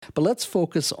But let's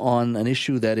focus on an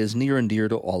issue that is near and dear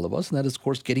to all of us, and that is, of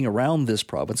course, getting around this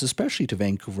province, especially to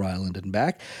Vancouver Island and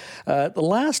back. The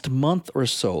last month or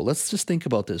so, let's just think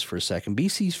about this for a second.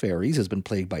 BC's Ferries has been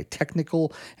plagued by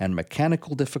technical and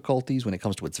mechanical difficulties when it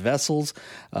comes to its vessels.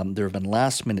 There have been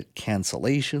last-minute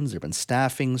cancellations. There have been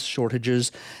staffing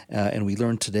shortages. And we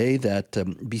learned today that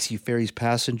BC Ferries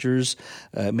passengers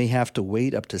may have to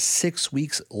wait up to 6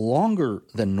 weeks longer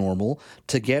than normal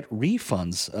to get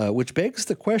refunds, which begs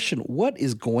the question, what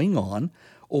is going on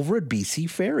over at BC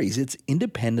Ferries? It's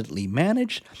independently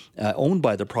managed, owned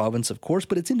by the province, of course,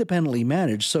 but it's independently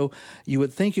managed. So you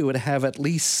would think it would have at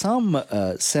least some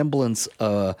semblance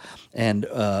and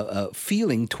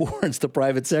feeling towards the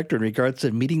private sector in regards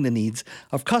to meeting the needs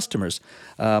of customers.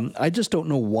 I just don't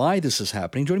know why this is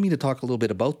happening. Joining me to talk a little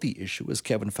bit about the issue is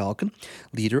Kevin Falcon,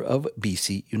 leader of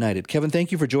BC United. Kevin,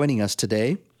 thank you for joining us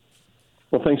today.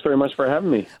 Well, thanks very much for having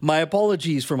me. My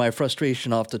apologies for my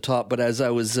frustration off the top, but as I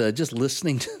was just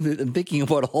listening to and thinking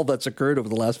about all that's occurred over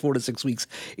the last 4 to 6 weeks,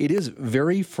 it is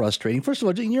very frustrating. First of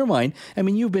all, in your mind, I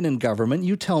mean, you've been in government.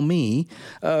 You tell me,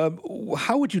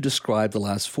 how would you describe the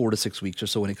last 4 to 6 weeks or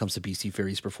so when it comes to BC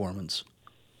Ferry's performance?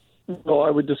 Well,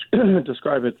 I would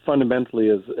describe it fundamentally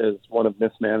as one of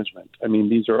mismanagement. I mean,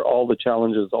 these are all the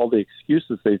challenges, all the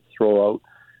excuses they throw out,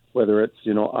 whether it's,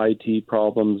 IT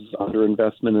problems,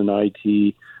 underinvestment in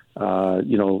IT,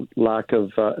 lack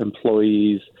of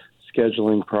employees,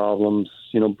 scheduling problems,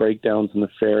 breakdowns in the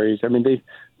ferries. I mean,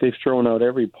 they've thrown out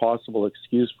every possible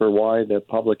excuse for why the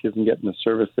public isn't getting the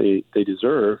service they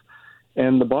deserve.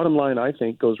 And the bottom line, I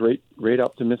think, goes right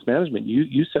up to mismanagement.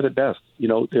 You said it best.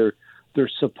 They're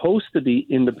supposed to be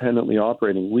independently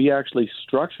operating. We actually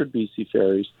structured BC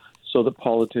Ferries so that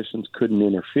politicians couldn't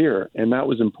interfere. And that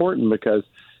was important because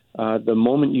the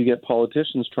moment you get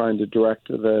politicians trying to direct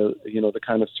the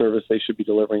kind of service they should be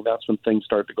delivering, that's when things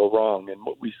start to go wrong. And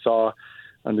what we saw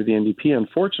under the NDP,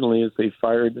 unfortunately, is they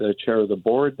fired the chair of the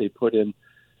board. They put in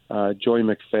Joy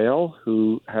McPhail,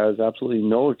 who has absolutely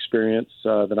no experience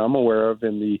that I'm aware of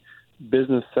in the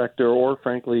business sector, or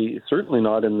frankly, certainly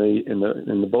not in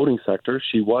the boating sector.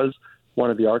 She was one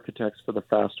of the architects for the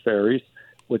fast ferries,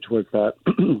 which was that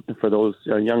for those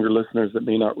younger listeners that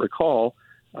may not recall.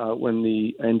 When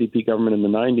the NDP government in the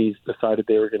 90s decided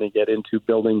they were going to get into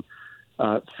building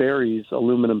ferries,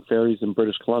 aluminum ferries in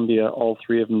British Columbia, all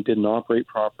three of them didn't operate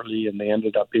properly, and they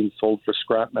ended up being sold for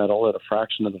scrap metal at a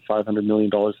fraction of the $500 million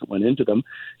that went into them.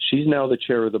 She's now the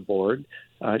chair of the board.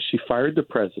 She fired the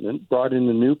president, brought in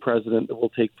a new president that will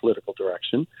take political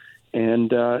direction. And,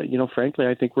 frankly,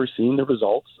 I think we're seeing the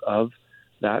results of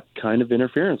that kind of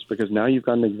interference, because now you've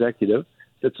got an executive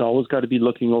that's always got to be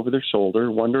looking over their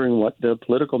shoulder, wondering what the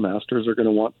political masters are going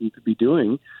to want them to be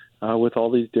doing with all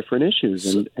these different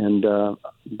issues, and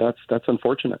that's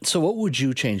unfortunate. So, what would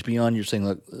you change beyond you're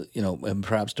saying, and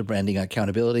perhaps to branding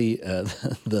accountability,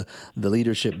 the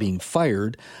leadership being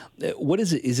fired? What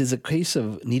is it? Is it a case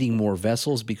of needing more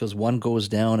vessels because one goes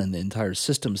down and the entire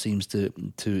system seems to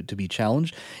be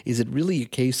challenged? Is it really a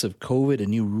case of COVID and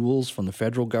new rules from the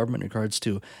federal government in regards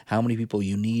to how many people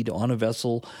you need on a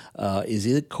vessel? Is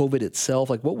it COVID itself?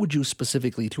 Like, what would you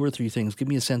specifically, 2 or 3 things, give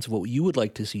me a sense of what you would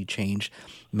like to see change,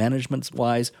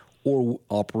 management-wise or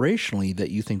operationally,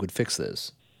 that you think would fix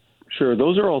this? Sure.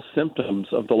 Those are all symptoms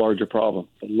of the larger problem.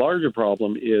 The larger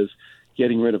problem is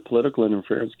getting rid of political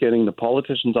interference, getting the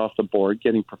politicians off the board,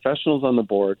 getting professionals on the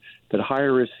board that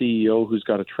hire a CEO who's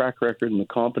got a track record and the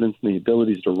competence and the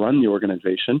abilities to run the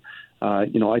organization.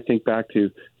 I think back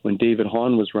to when David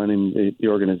Hahn was running the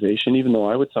organization, even though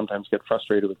I would sometimes get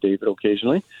frustrated with David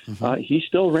occasionally, he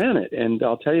still ran it. And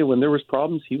I'll tell you, when there was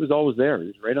problems, he was always there. He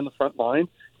was right on the front line,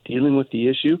 dealing with the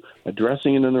issue,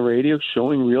 addressing it on the radio,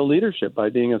 showing real leadership by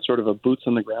being a sort of a boots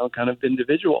on the ground kind of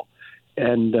individual.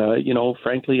 And,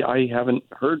 frankly, I haven't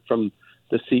heard from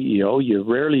the CEO. You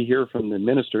rarely hear from the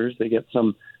ministers. They get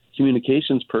some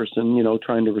communications person,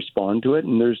 trying to respond to it.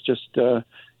 And there's just,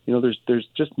 there's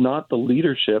just not the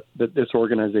leadership that this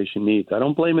organization needs. I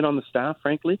don't blame it on the staff,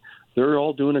 frankly. They're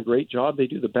all doing a great job. They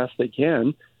do the best they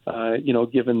can,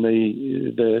 given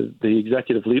the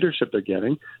executive leadership they're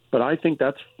getting. But I think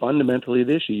that's fundamentally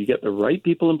the issue. You get the right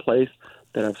people in place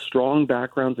that have strong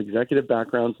backgrounds, executive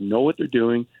backgrounds, know what they're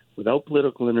doing without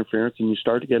political interference, and you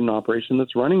start to get an operation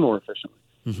that's running more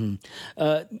efficiently.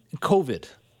 COVID.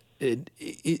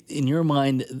 In your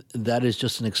mind, that is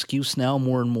just an excuse now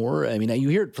more and more? I mean, you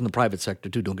hear it from the private sector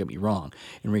too, don't get me wrong,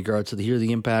 in regards to here are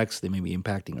the impacts. They may be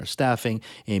impacting our staffing,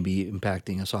 may be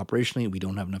impacting us operationally. We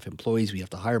don't have enough employees. We have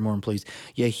to hire more employees.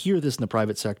 You hear this in the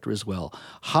private sector as well.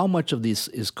 How much of this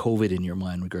is COVID in your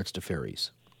mind in regards to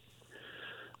ferries?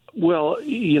 Well,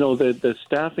 the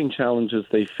staffing challenges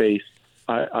they face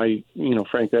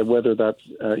frankly, whether that's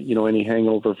any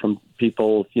hangover from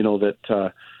people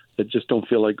that just don't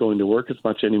feel like going to work as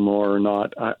much anymore or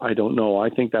not, I don't know. I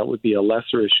think that would be a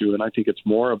lesser issue, and I think it's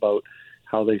more about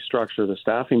how they structure the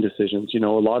staffing decisions. A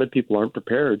lot of people aren't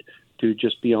prepared to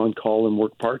just be on call and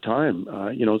work part-time,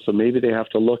 so maybe they have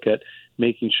to look at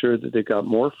making sure that they've got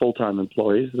more full-time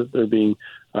employees, that they're being,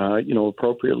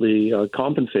 appropriately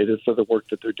compensated for the work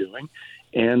that they're doing,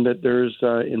 and that there's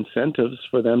incentives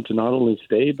for them to not only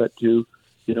stay, but to,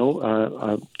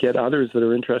 get others that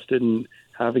are interested in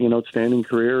having an outstanding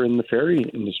career in the ferry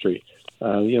industry.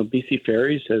 BC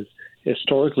Ferries has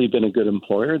historically been a good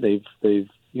employer. They've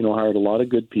hired a lot of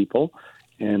good people,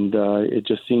 and it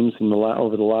just seems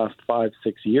over the last 5-6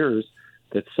 years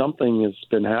that something has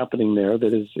been happening there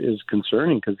that is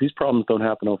concerning, because these problems don't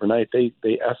happen overnight. They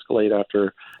escalate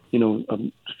after,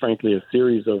 frankly, a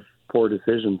series of poor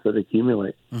decisions that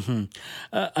accumulate. Mm-hmm.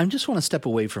 I just want to step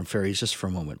away from ferries just for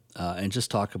a moment and just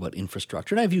talk about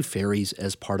infrastructure. And I view ferries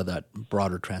as part of that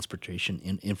broader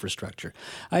transportation infrastructure.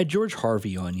 I had George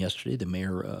Harvey on yesterday, the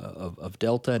mayor of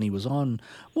Delta, and he was on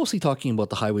mostly talking about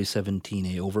the Highway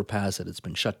 17A overpass, that it's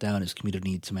been shut down. His community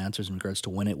needs some answers in regards to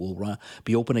when it will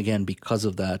be open again because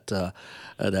of that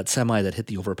semi that hit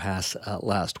the overpass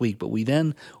last week. But we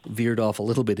then veered off a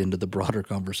little bit into the broader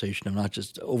conversation of not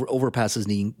just overpasses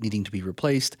needing to be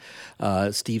replaced,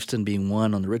 Steveston being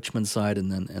one on the Richmond side,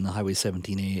 and the Highway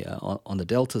 17A on the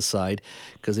Delta side,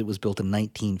 because it was built in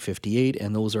 1958,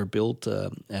 and those are built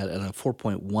at a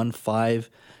 4.15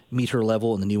 meter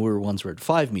level, and the newer ones were at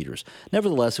 5 meters.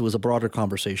 Nevertheless, it was a broader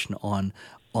conversation on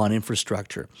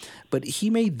infrastructure. But he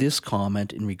made this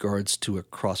comment in regards to a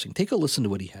crossing. Take a listen to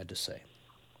what he had to say.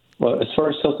 Well, as far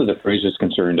as south of the Fraser is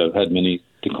concerned, I've had many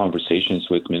conversations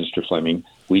with Minister Fleming.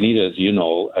 We need, as you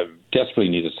know, desperately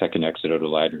need a second exit out of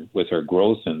Ladner. With our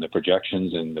growth and the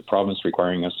projections and the province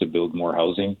requiring us to build more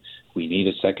housing, we need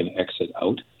a second exit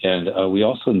out. And we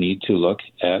also need to look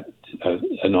at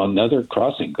another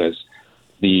crossing, because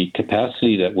the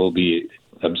capacity that will be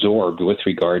absorbed with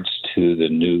regards to the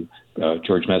new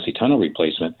George Massey Tunnel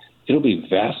replacement, it'll be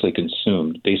vastly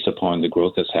consumed based upon the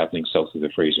growth that's happening south of the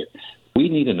Fraser. We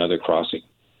need another crossing.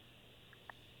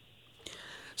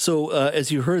 So as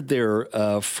you heard there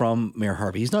from Mayor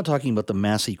Harvey, he's not talking about the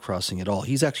Massey crossing at all.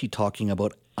 He's actually talking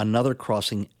about another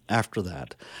crossing after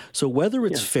that. So whether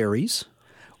it's ferries,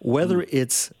 whether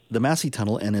it's the Massey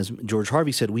Tunnel, and as George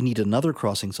Harvey said, we need another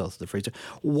crossing south of the Fraser.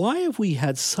 Why have we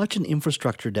had such an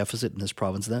infrastructure deficit in this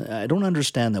province? I don't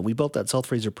understand that. We built that South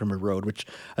Fraser Perimeter Road, which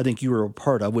I think you were a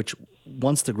part of, which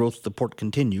once the growth of the port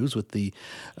continues with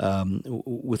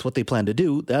with what they plan to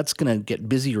do, that's going to get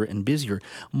busier and busier.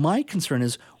 My concern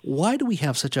is, why do we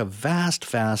have such a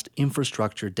vast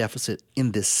infrastructure deficit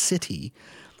in this city,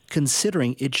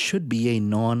 considering it should be a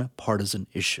non-partisan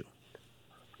issue?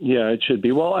 Yeah, it should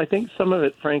be. Well, I think some of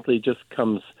it, frankly, just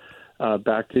comes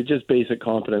back to just basic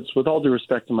competence. With all due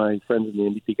respect to my friends in the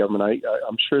NDP government,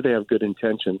 I'm sure they have good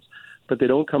intentions, but they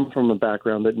don't come from a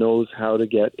background that knows how to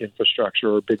get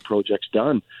infrastructure or big projects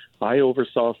done. I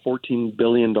oversaw $14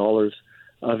 billion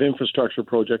of infrastructure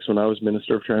projects when I was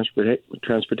Minister of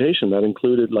Transportation. That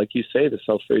included, like you say, the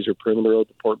South Fraser Perimeter Road,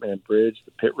 the Port Mann Bridge,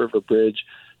 the Pitt River Bridge,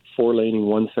 4-laning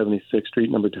 176th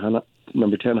Street, number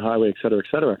 10 highway, et cetera, et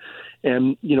cetera.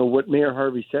 And, what Mayor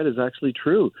Harvey said is actually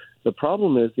true. The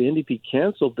problem is the NDP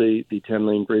canceled the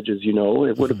 10-lane bridge, as you know.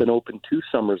 It would have been open 2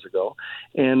 summers ago.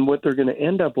 And what they're going to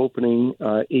end up opening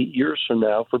 8 years from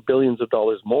now for billions of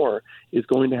dollars more is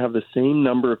going to have the same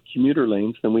number of commuter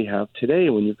lanes than we have today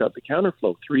when you've got the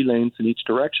counterflow, 3 lanes in each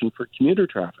direction for commuter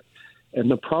traffic. And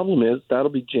the problem is that'll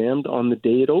be jammed on the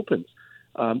day it opens.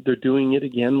 They're doing it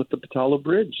again with the Patala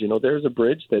Bridge. There's a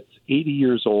bridge that's 80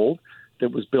 years old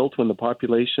that was built when the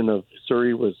population of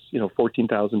Surrey was,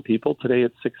 14,000 people. Today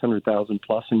it's 600,000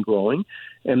 plus and growing.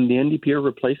 And the NDP are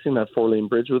replacing that 4-lane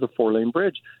bridge with a 4-lane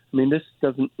bridge. I mean, this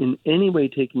doesn't in any way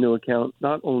take into account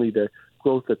not only the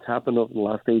growth that's happened over the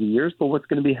last 80 years, but what's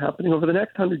going to be happening over the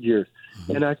next 100 years.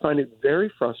 Mm-hmm. And I find it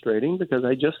very frustrating because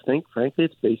I just think, frankly,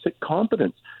 it's basic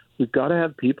competence. We've got to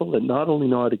have people that not only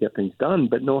know how to get things done,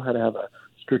 but know how to have a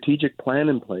strategic plan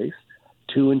in place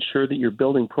to ensure that you're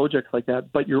building projects like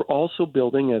that, but you're also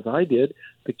building, as I did,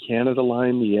 the Canada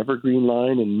Line, the Evergreen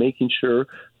Line, and making sure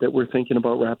that we're thinking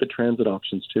about rapid transit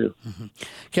options too. Mm-hmm.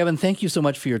 Kevin, thank you so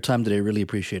much for your time today. Really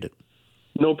appreciate it.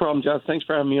 No problem, Jess. Thanks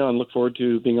for having me on. Look forward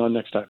to being on next time.